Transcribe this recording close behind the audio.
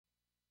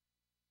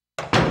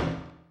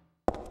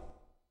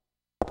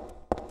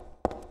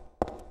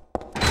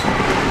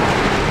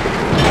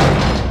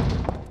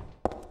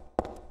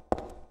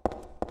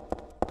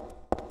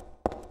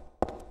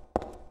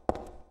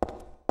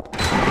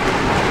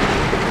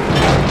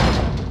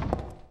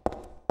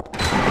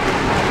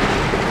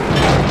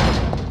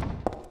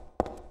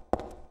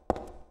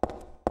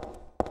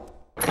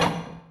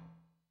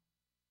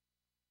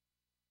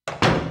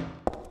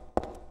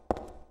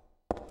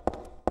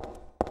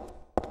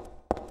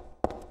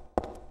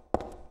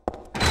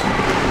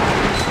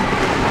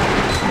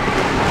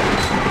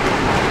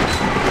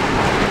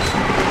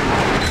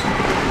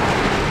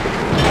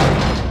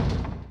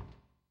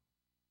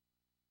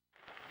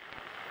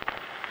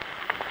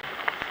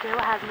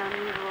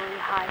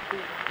high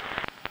fever.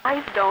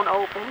 Eyes don't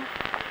open.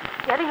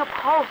 Getting a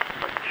pulse,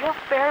 but just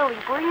barely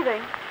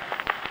breathing.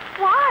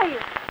 Why?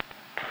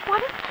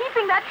 What is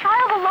keeping that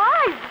child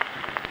alive?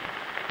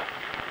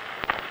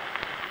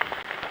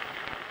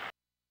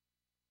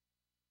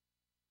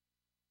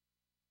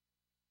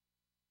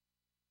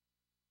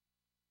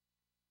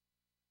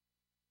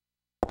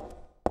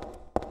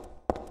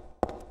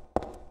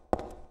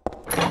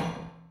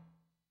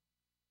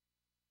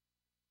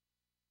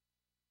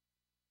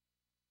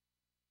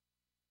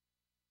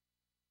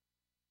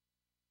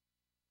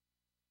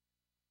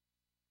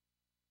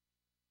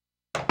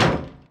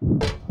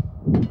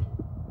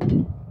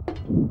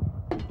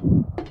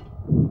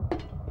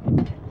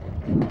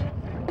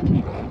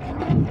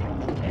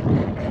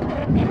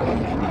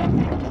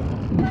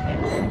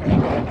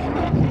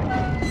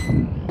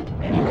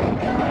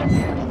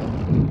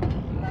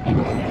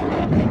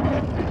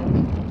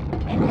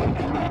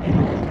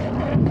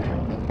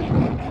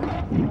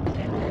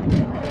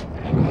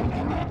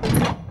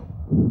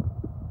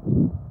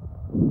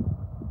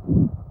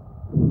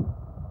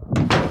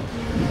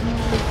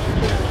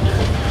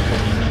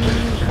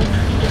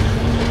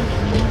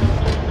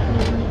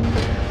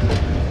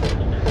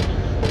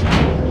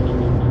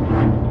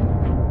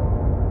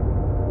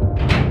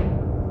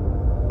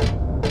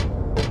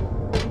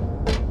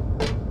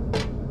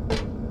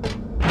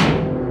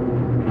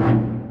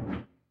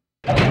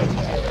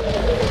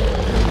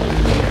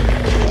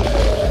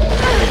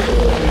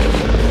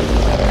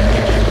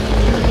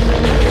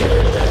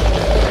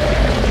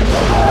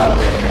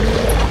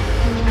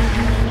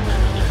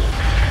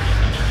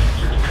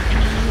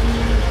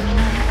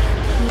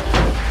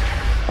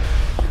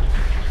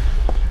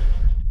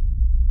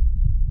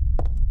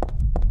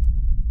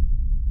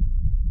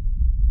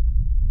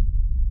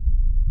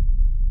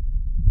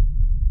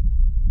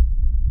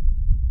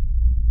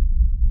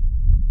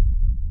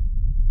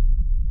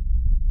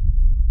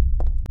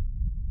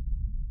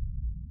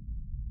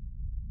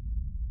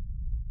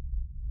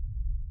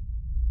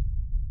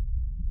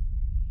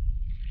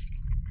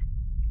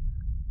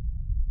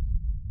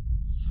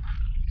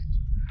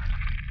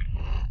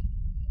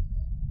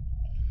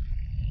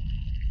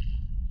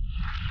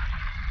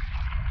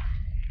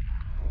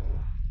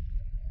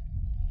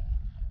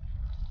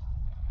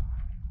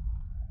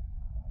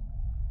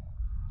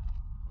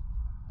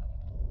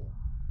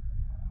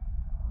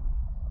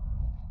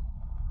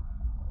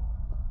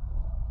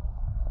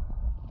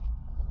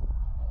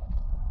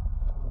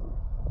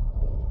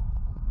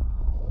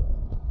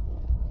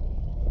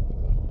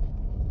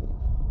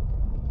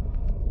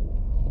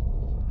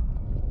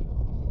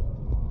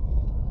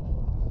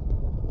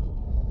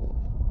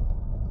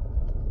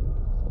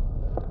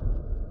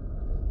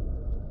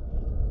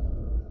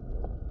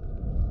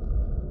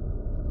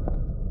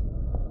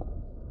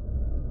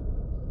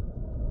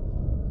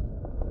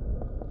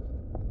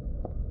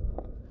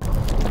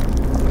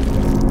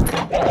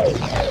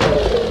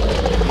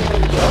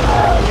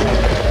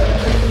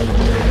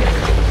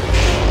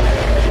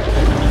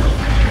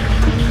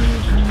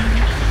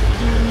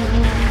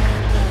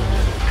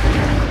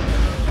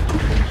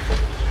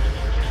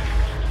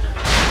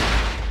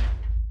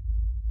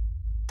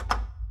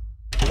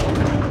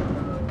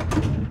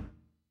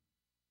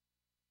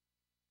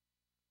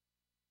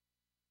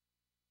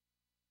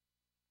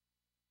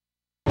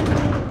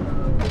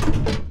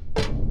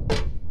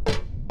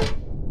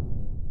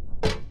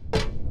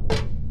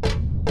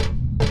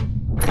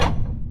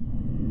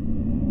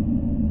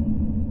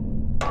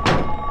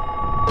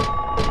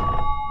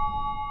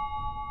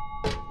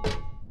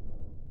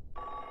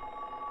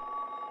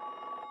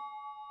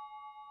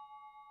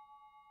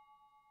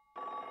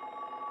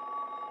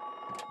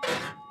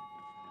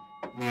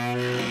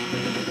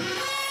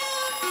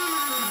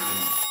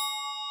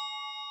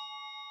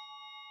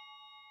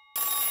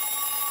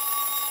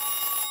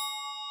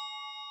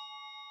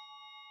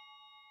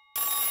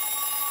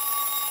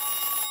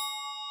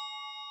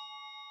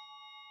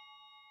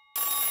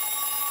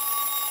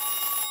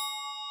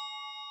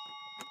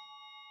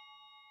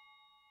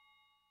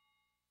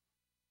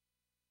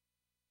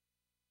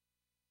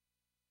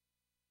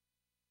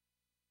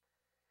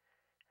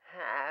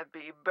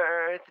 Happy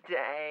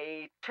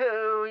birthday to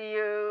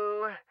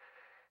you.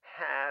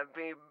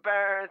 Happy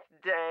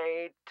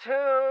birthday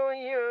to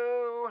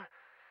you.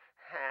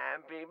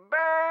 Happy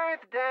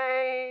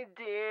birthday,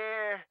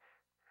 dear.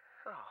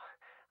 Oh,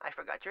 I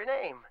forgot your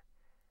name.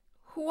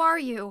 Who are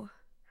you?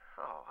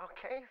 Oh,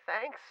 okay,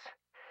 thanks.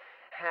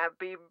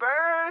 Happy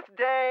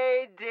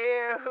birthday,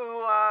 dear. Who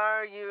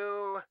are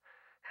you?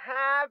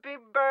 Happy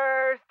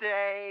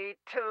birthday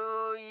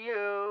to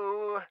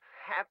you.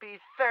 Happy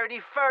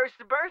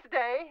 31st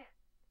birthday.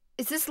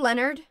 Is this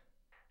Leonard?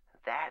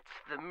 That's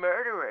the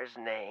murderer's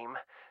name,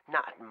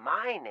 not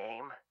my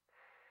name.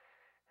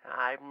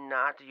 I'm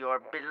not your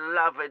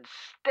beloved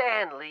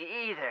Stanley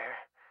either.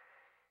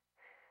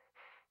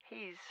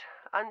 He's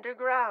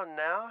underground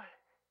now.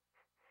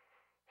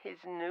 His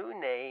new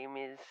name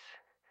is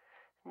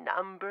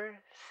Number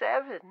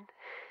 7.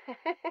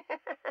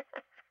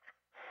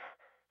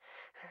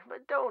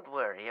 But don't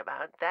worry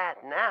about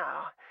that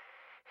now.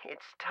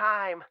 It's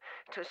time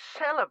to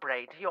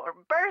celebrate your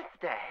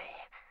birthday.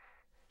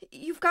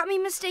 You've got me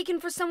mistaken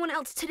for someone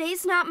else.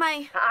 Today's not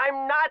my...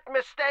 I'm not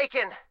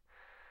mistaken.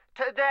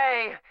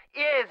 Today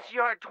is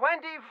your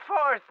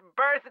 24th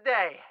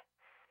birthday.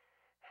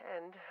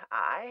 And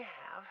I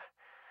have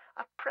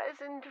a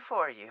present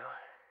for you.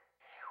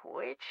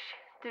 Which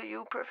do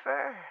you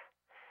prefer?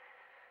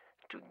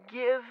 To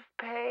give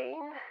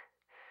pain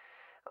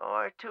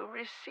or to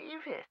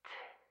receive it?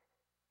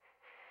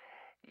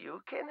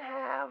 You can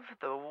have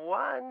the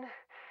one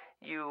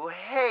you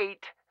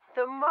hate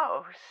the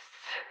most.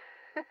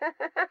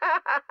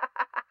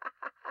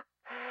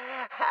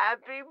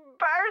 Happy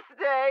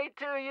birthday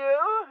to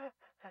you!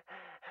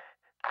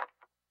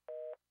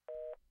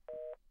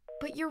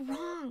 But you're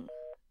wrong.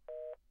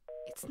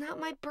 It's not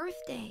my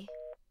birthday.